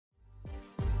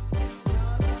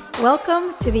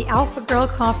Welcome to the Alpha Girl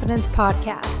Confidence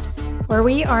Podcast, where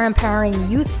we are empowering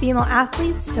youth female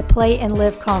athletes to play and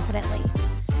live confidently.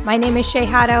 My name is Shay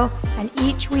Haddo, and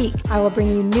each week I will bring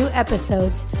you new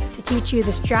episodes to teach you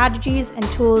the strategies and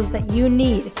tools that you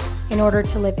need in order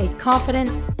to live a confident,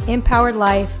 empowered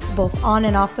life both on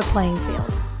and off the playing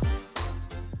field.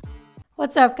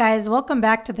 What's up, guys? Welcome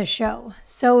back to the show.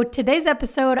 So today's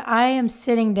episode, I am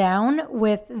sitting down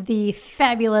with the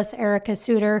fabulous Erica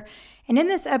Suter. And in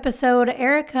this episode,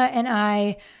 Erica and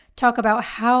I talk about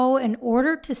how in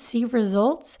order to see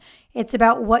results, it's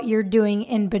about what you're doing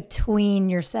in between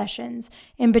your sessions,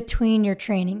 in between your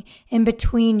training, in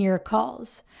between your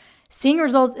calls. Seeing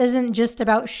results isn't just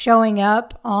about showing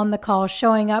up on the call,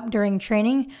 showing up during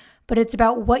training, but it's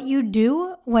about what you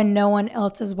do when no one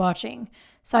else is watching.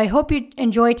 So I hope you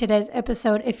enjoy today's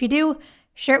episode. If you do,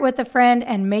 share it with a friend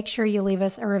and make sure you leave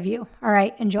us a review. All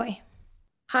right, enjoy.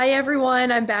 Hi,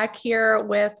 everyone. I'm back here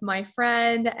with my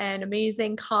friend and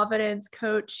amazing confidence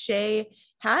coach, Shay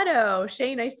Haddo.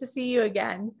 Shay, nice to see you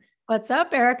again. What's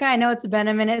up, Erica? I know it's been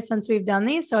a minute since we've done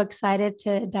these, so excited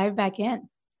to dive back in.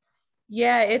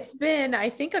 Yeah, it's been, I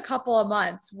think, a couple of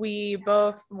months. We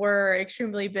both were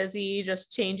extremely busy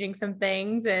just changing some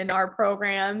things in our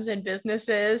programs and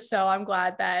businesses. So I'm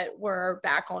glad that we're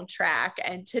back on track.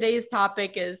 And today's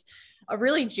topic is a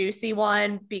really juicy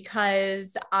one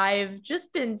because I've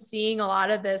just been seeing a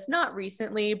lot of this, not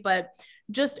recently, but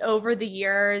just over the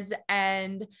years.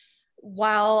 And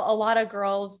while a lot of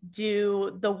girls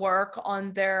do the work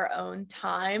on their own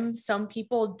time, some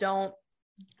people don't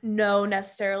know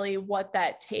necessarily what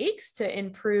that takes to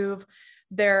improve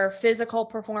their physical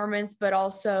performance, but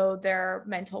also their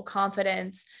mental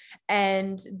confidence.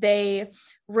 And they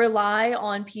rely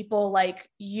on people like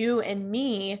you and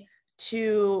me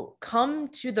to come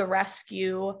to the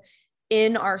rescue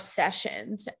in our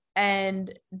sessions.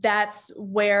 And that's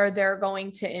where they're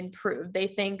going to improve. They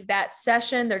think that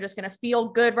session, they're just going to feel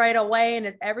good right away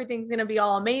and everything's going to be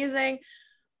all amazing.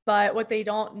 But what they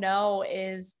don't know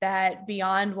is that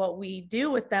beyond what we do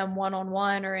with them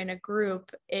one-on-one or in a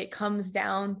group, it comes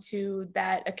down to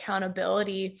that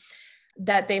accountability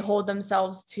that they hold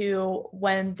themselves to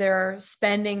when they're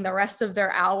spending the rest of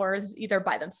their hours either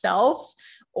by themselves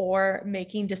or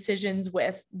making decisions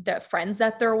with the friends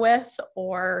that they're with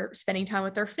or spending time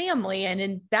with their family and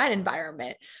in that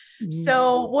environment.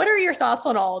 So what are your thoughts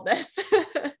on all of this?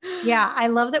 Yeah, I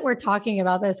love that we're talking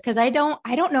about this because I don't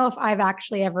know if I've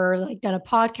actually ever done a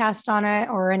podcast on it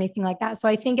or anything like that. So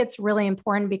I think it's really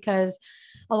important because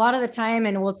a lot of the time,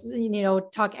 and we'll,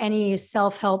 talk any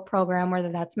self-help program,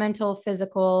 whether that's mental,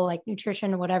 physical, like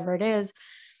nutrition, whatever it is.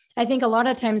 I think a lot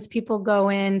of times people go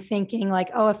in thinking like,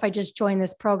 oh, if I just join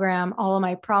this program, all of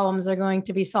my problems are going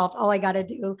to be solved. All I got to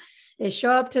do is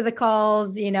show up to the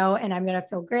calls, and I'm going to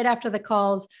feel great after the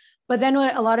calls. But then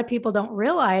what a lot of people don't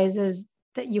realize is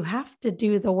that you have to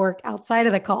do the work outside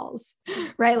of the calls,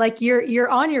 right? Like you're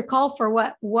on your call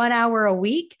for 1 hour a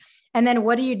week. And then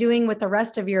what are you doing with the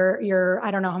rest of your,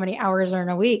 I don't know how many hours are in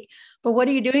a week, but what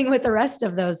are you doing with the rest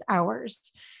of those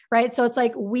hours? Right. So it's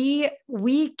like, we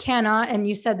cannot, and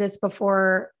you said this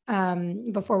before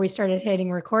we started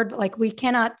hitting record, but like, we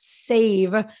cannot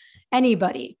save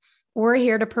anybody. We're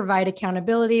here to provide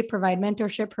accountability, provide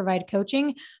mentorship, provide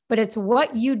coaching, but it's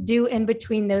what you do in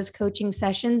between those coaching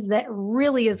sessions that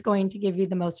really is going to give you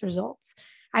the most results.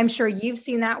 I'm sure you've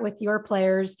seen that with your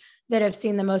players that have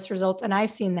seen the most results. And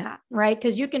I've seen that, right?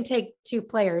 Because you can take two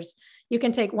players. You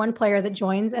can take one player that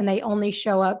joins and they only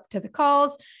show up to the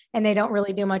calls and they don't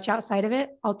really do much outside of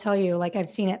it. I'll tell you, like I've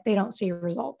seen it, they don't see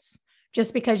results.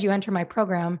 Just because you enter my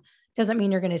program doesn't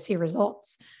mean you're going to see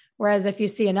results. Whereas if you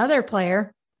see another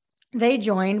player, they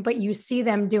join, but you see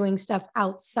them doing stuff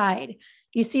outside.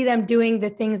 You see them doing the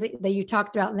things that you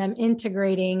talked about, and them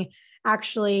integrating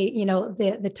actually,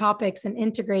 the topics and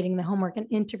integrating the homework and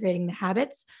integrating the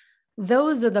habits.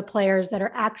 Those are the players that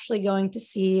are actually going to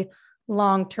see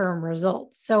long-term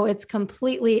results. So it's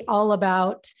completely all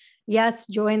about, yes,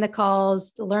 join the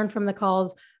calls, learn from the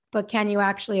calls, but can you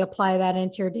actually apply that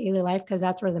into your daily life? Because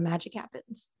that's where the magic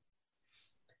happens.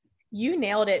 You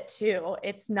nailed it too.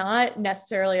 It's not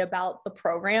necessarily about the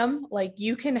program. Like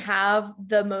you can have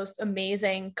the most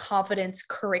amazing confidence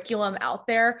curriculum out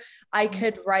there. I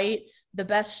could write the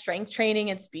best strength training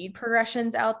and speed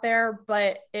progressions out there,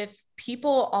 but if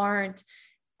people aren't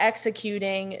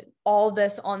executing all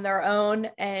this on their own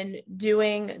and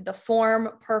doing the form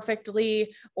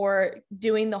perfectly or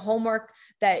doing the homework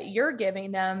that you're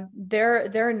giving them,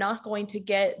 they're not going to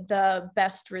get the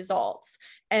best results.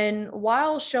 And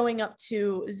while showing up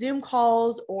to Zoom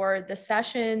calls or the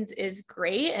sessions is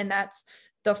great, and that's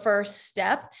the first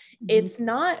step, it's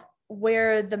not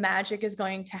where the magic is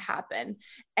going to happen.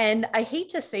 And I hate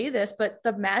to say this, but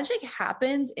the magic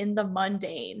happens in the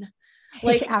mundane,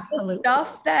 like the Absolutely.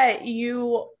 stuff that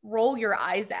you roll your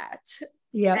eyes at.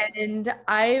 Yeah. And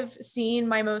I've seen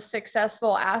my most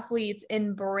successful athletes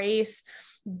embrace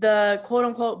the quote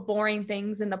unquote boring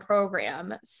things in the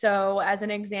program. So, as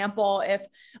an example, if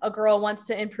a girl wants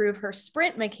to improve her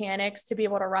sprint mechanics to be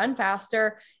able to run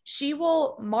faster, she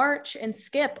will march and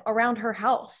skip around her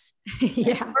house.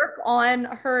 Yeah. Work on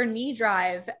her knee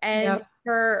drive and Yep.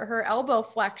 her elbow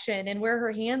flexion and where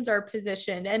her hands are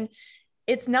positioned. And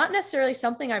it's not necessarily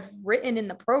something I've written in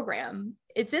the program.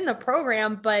 It's in the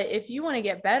program, but if you want to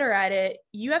get better at it,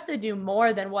 you have to do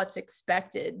more than what's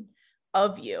expected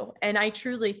of you. And I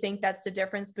truly think that's the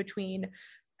difference between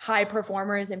high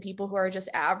performers and people who are just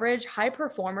average. High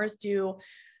performers do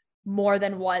more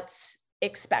than what's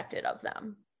expected of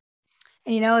them.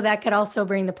 And that could also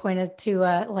bring the point to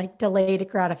like delayed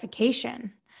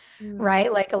gratification,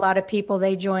 right? Like a lot of people,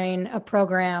 they join a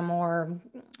program or,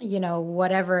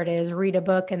 whatever it is, read a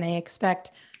book, and they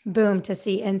expect, boom, to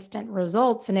see instant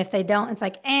results. And if they don't, it's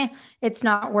like, it's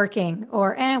not working,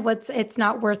 or it's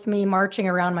not worth me marching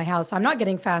around my house. I'm not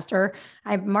getting faster.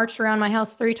 I marched around my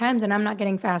house 3 times and I'm not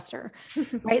getting faster.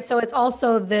 Right. So it's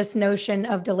also this notion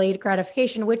of delayed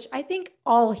gratification, which I think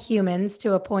all humans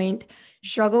to a point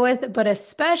struggle with, but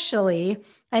especially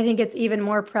I think it's even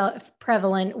more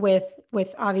prevalent with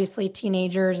obviously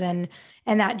teenagers and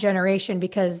that generation,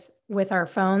 because with our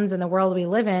phones and the world we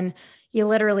live in, you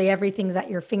literally, everything's at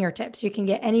your fingertips. You can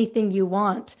get anything you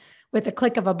want with the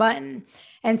click of a button.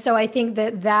 And so I think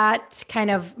that kind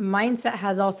of mindset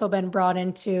has also been brought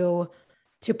into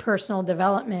personal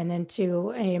development and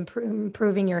to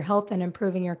improving your health and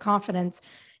improving your confidence.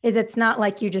 Is it's not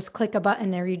like you just click a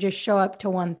button or you just show up to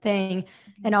one thing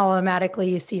and automatically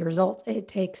you see results. It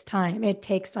takes time. It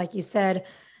takes, like you said,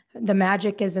 the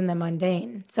magic is in the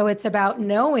mundane. So it's about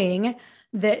knowing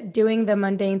that doing the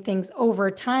mundane things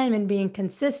over time and being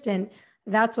consistent,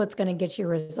 that's what's going to get you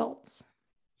results.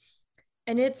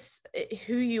 And it's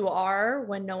who you are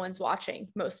when no one's watching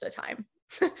most of the time.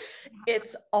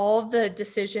 It's all the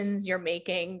decisions you're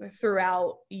making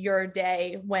throughout your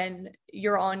day when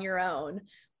you're on your own.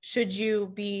 Should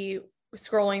you be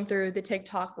scrolling through the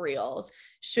TikTok reels?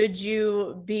 Should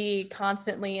you be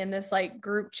constantly in this like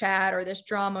group chat or this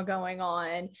drama going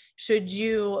on? Should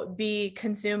you be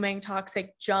consuming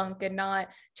toxic junk and not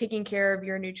taking care of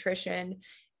your nutrition?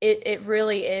 It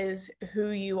really is who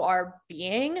you are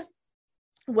being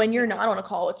when you're not on a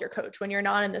call with your coach, when you're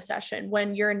not in the session,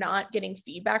 when you're not getting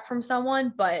feedback from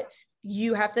someone, but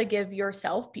you have to give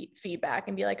yourself feedback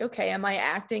and be like, okay, am I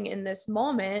acting in this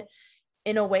moment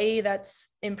in a way that's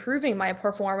improving my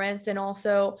performance and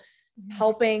also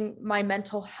helping my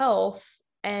mental health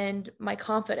and my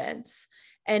confidence?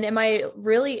 And am I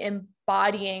really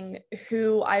embodying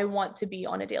who I want to be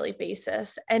on a daily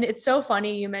basis? And it's so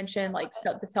funny you mentioned like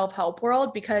the self-help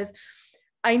world, because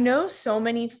I know so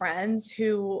many friends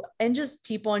who, and just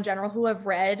people in general, who have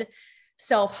read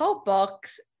self-help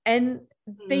books and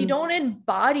they don't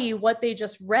embody what they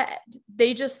just read.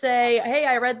 They just say, hey,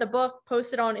 I read the book,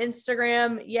 posted on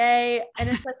Instagram, yay. And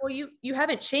it's like, well, you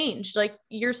haven't changed. Like,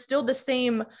 you're still the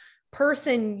same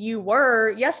person you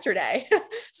were yesterday.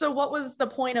 So what was the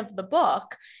point of the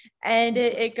book? And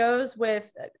it goes with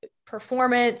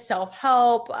performance,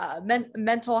 self-help,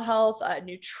 mental health,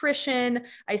 nutrition.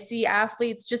 I see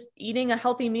athletes just eating a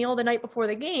healthy meal the night before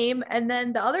the game, and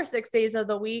then the other 6 days of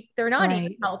the week, they're not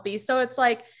eating healthy. So it's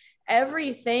like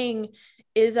everything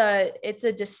is it's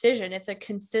a decision. It's a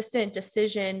consistent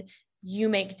decision you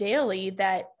make daily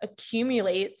that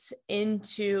accumulates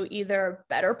into either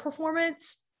better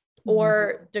performance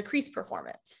or decreased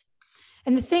performance.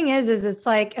 And the thing is it's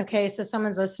like, okay, so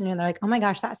someone's listening and they're like, oh my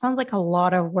gosh, that sounds like a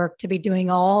lot of work to be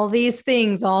doing all these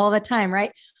things all the time,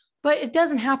 right? But it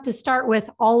doesn't have to start with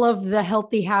all of the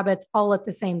healthy habits all at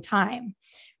the same time,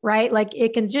 right? Like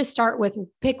it can just start with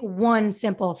pick one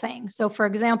simple thing. So for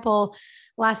example,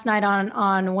 last night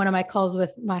on one of my calls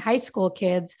with my high school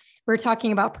kids, we were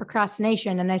talking about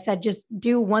procrastination. And I said, just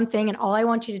do one thing. And all I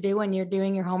want you to do when you're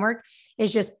doing your homework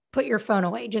is just put your phone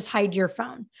away, just hide your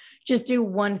phone, just do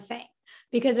one thing.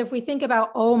 Because if we think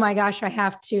about, oh my gosh, I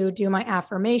have to do my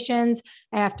affirmations,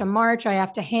 I have to march, I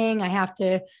have to hang, I have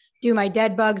to do my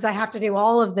dead bugs, I have to do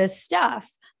all of this stuff,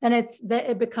 then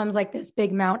it becomes like this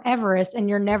big Mount Everest, and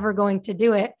you're never going to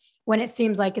do it when it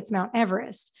seems like it's Mount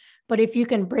Everest. But if you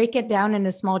can break it down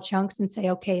into small chunks and say,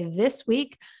 okay, this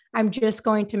week, I'm just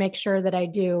going to make sure that I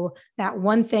do that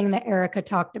one thing that Erica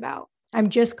talked about. I'm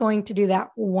just going to do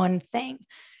that one thing.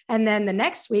 And then the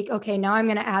next week, okay, now I'm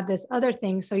going to add this other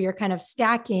thing. So you're kind of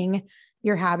stacking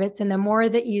your habits. And the more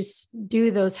that you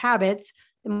do those habits,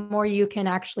 the more you can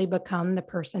actually become the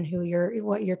person who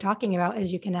what you're talking about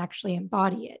is you can actually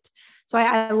embody it. So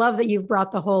I love that you've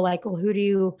brought the whole, like, well,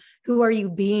 who are you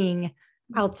being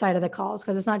outside of the calls?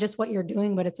 Because it's not just what you're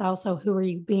doing, but it's also who are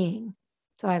you being?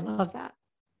 So I love that.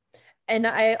 And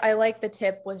I like the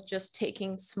tip with just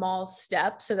taking small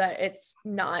steps so that it's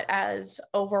not as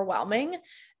overwhelming,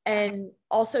 and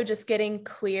also just getting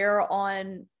clear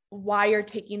on why you're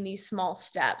taking these small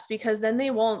steps, because then they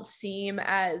won't seem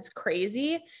as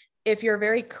crazy if you're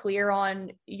very clear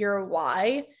on your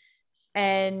why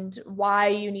and why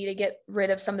you need to get rid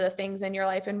of some of the things in your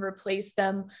life and replace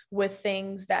them with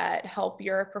things that help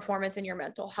your performance and your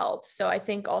mental health. So I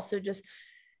think also just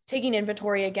taking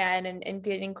inventory again and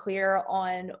getting clear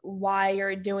on why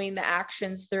you're doing the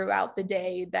actions throughout the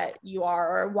day that you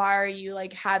are, or why are you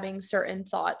like having certain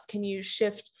thoughts? Can you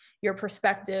shift your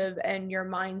perspective and your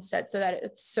mindset so that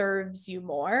it serves you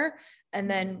more? And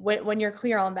then when you're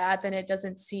clear on that, then it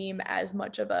doesn't seem as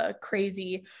much of a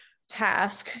crazy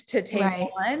task to take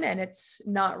on, and it's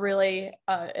not really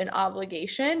an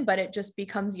obligation, but it just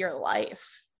becomes your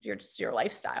life. Your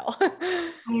lifestyle.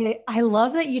 I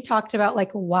love that you talked about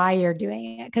like why you're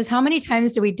doing it. Because how many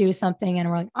times do we do something and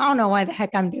we're like, I don't know why the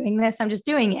heck I'm doing this. I'm just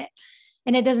doing it.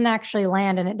 And it doesn't actually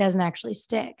land and it doesn't actually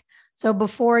stick. So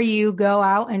before you go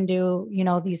out and do,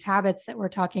 these habits that we're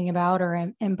talking about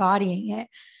or embodying it,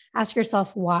 ask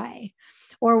yourself why.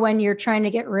 Or when you're trying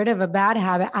to get rid of a bad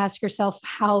habit, ask yourself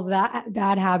how that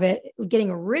bad habit,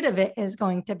 getting rid of it, is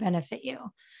going to benefit you.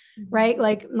 Right?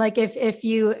 Like if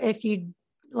you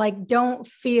like don't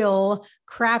feel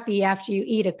crappy after you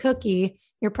eat a cookie,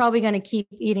 you're probably going to keep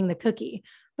eating the cookie.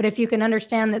 But if you can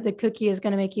understand that the cookie is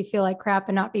going to make you feel like crap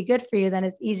and not be good for you, then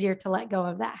it's easier to let go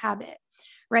of that habit.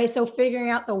 Right? So figuring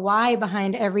out the why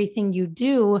behind everything you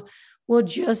do will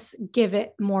just give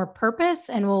it more purpose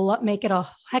and will make it a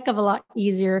heck of a lot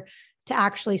easier to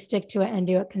actually stick to it and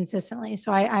do it consistently.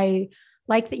 So I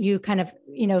like that you kind of,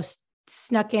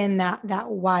 snuck in that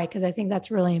why, because I think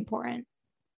that's really important.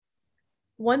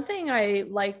 One thing I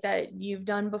like that you've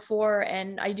done before,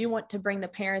 and I do want to bring the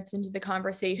parents into the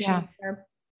conversation here,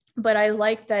 but I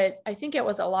like that, I think it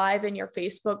was Alive in your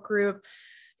Facebook group,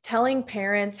 telling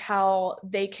parents how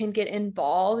they can get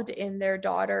involved in their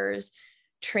daughter's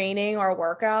training or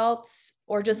workouts,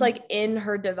 or just like in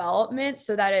her development,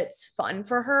 so that it's fun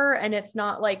for her and it's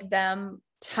not like them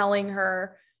telling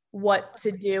her what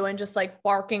to do and just like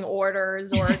barking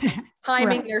orders or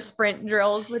timing their sprint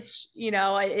drills, which,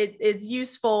 it's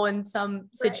useful in some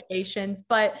situations.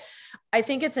 But I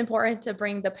think it's important to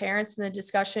bring the parents in the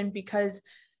discussion, because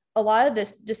a lot of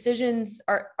this decisions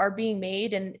are being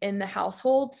made in the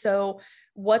household. So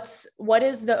what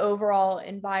is the overall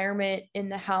environment in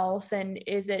the house, and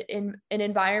is it in an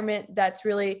environment that's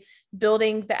really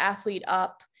building the athlete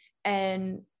up?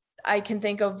 And I can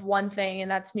think of one thing,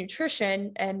 and that's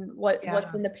nutrition and what's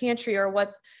in the pantry, or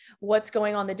what's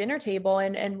going on the dinner table.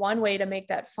 And one way to make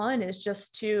that fun is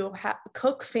just to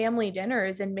cook family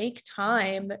dinners and make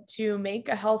time to make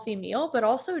a healthy meal, but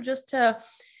also just to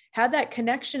have that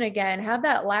connection again, have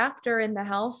that laughter in the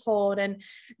household, and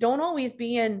don't always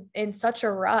be in such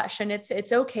a rush. And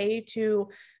it's okay to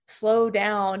slow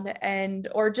down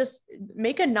or just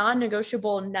make a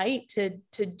non-negotiable night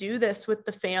to do this with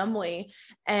the family,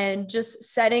 and just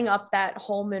setting up that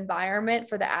home environment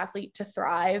for the athlete to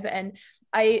thrive. And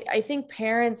I think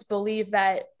parents believe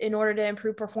that in order to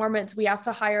improve performance, we have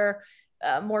to hire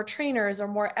more trainers or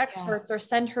more experts or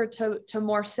send her to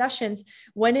more sessions,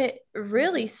 when it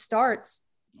really starts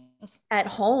at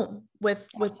home with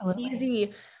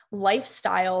easy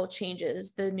lifestyle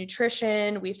changes. The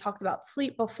nutrition, we've talked about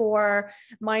sleep before,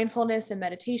 mindfulness and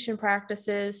meditation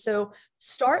practices. So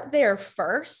start there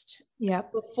first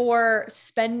before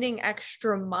spending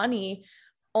extra money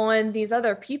on these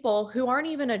other people who aren't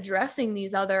even addressing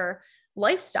these other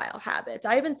lifestyle habits.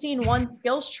 I haven't seen one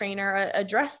skills trainer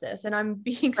address this, and I'm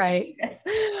being serious.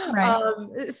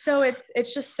 So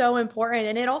it's just so important.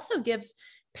 And it also gives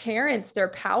parents their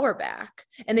power back,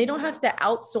 and they don't have to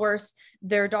outsource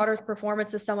their daughter's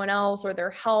performance to someone else or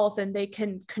their health, and they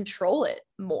can control it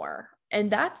more. And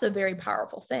that's a very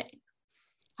powerful thing.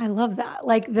 I love that.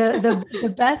 Like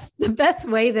the best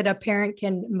way that a parent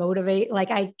can motivate,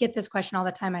 like I get this question all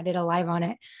the time. I did a live on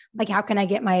it. Like, how can I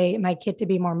get my kid to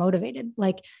be more motivated?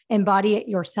 Like, embody it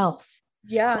yourself.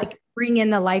 Yeah. Like, bring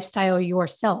in the lifestyle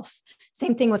yourself.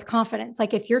 Same thing with confidence.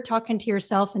 Like, if you're talking to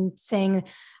yourself and saying,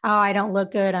 oh, I don't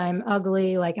look good, I'm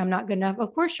ugly, like I'm not good enough,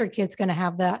 of course your kid's going to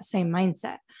have that same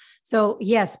mindset. So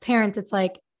yes, parents, it's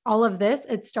like all of this,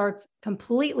 it starts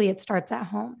at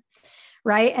home.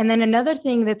 right? And then another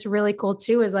thing that's really cool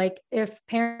too is like if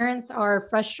parents are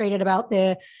frustrated about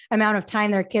the amount of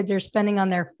time their kids are spending on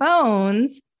their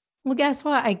phones, well, guess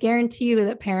what? I guarantee you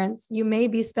that parents, you may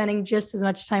be spending just as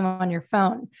much time on your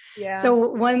phone. Yeah. So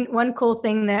one cool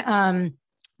thing that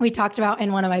we talked about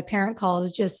in one of my parent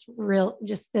calls just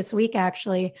this week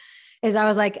actually is I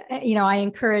was like, I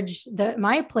encourage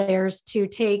my players to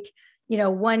take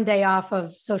one day off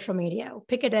of social media.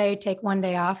 Pick a day, take one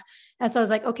day off. And so I was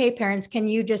like, okay, parents, can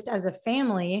you just as a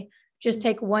family just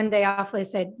take one day off? They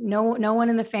said, no one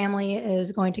in the family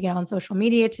is going to get on social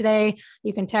media today.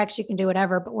 You can text, you can do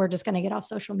whatever, but we're just going to get off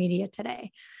social media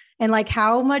today. And like,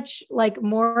 how much like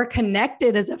more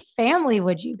connected as a family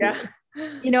would you be? Yeah.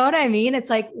 You know what I mean? It's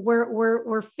like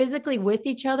we're physically with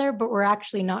each other, but we're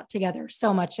actually not together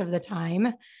so much of the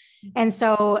time. And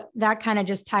so that kind of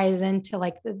just ties into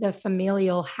like the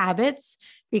familial habits,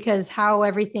 because how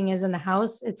everything is in the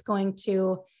house, it's going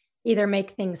to either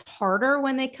make things harder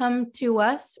when they come to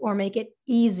us or make it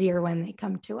easier when they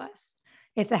come to us.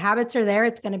 If the habits are there,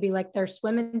 it's going to be like they're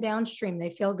swimming downstream. They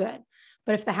feel good.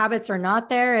 But if the habits are not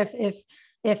there,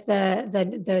 if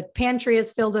the pantry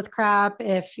is filled with crap,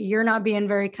 if you're not being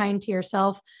very kind to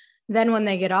yourself, then when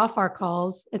they get off our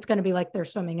calls, it's going to be like they're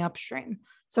swimming upstream.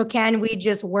 So can we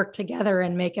just work together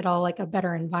and make it all like a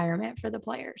better environment for the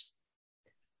players?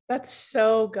 That's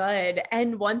so good.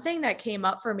 And one thing that came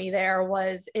up for me there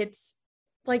was it's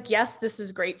like, yes, this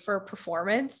is great for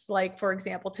performance. Like, for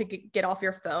example, to get off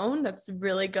your phone, that's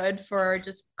really good for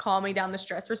just calming down the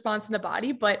stress response in the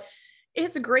body. But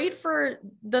it's great for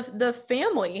the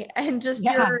family and just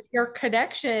your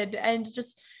connection and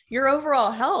just your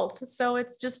overall health. So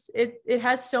it's just, it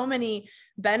has so many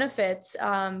benefits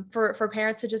for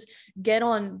parents to just get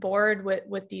on board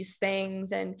with these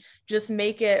things and just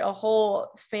make it a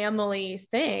whole family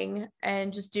thing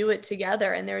and just do it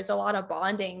together. And there's a lot of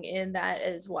bonding in that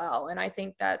as well. And I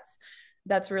think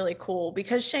that's really cool,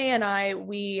 because Shay and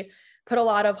we put a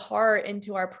lot of heart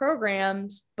into our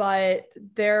programs, but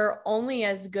they're only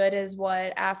as good as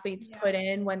what athletes put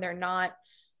in when they're not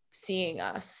seeing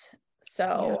us.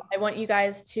 So I want you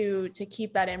guys to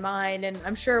keep that in mind. And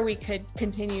I'm sure we could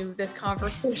continue this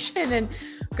conversation and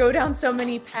go down so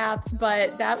many paths,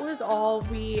 but that was all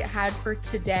we had for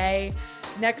today.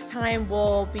 Next time,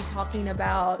 we'll be talking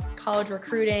about college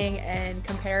recruiting and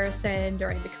comparison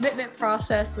during the commitment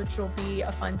process, which will be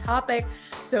a fun topic.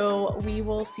 So we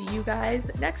will see you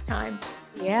guys next time.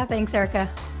 Yeah, thanks,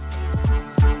 Erica.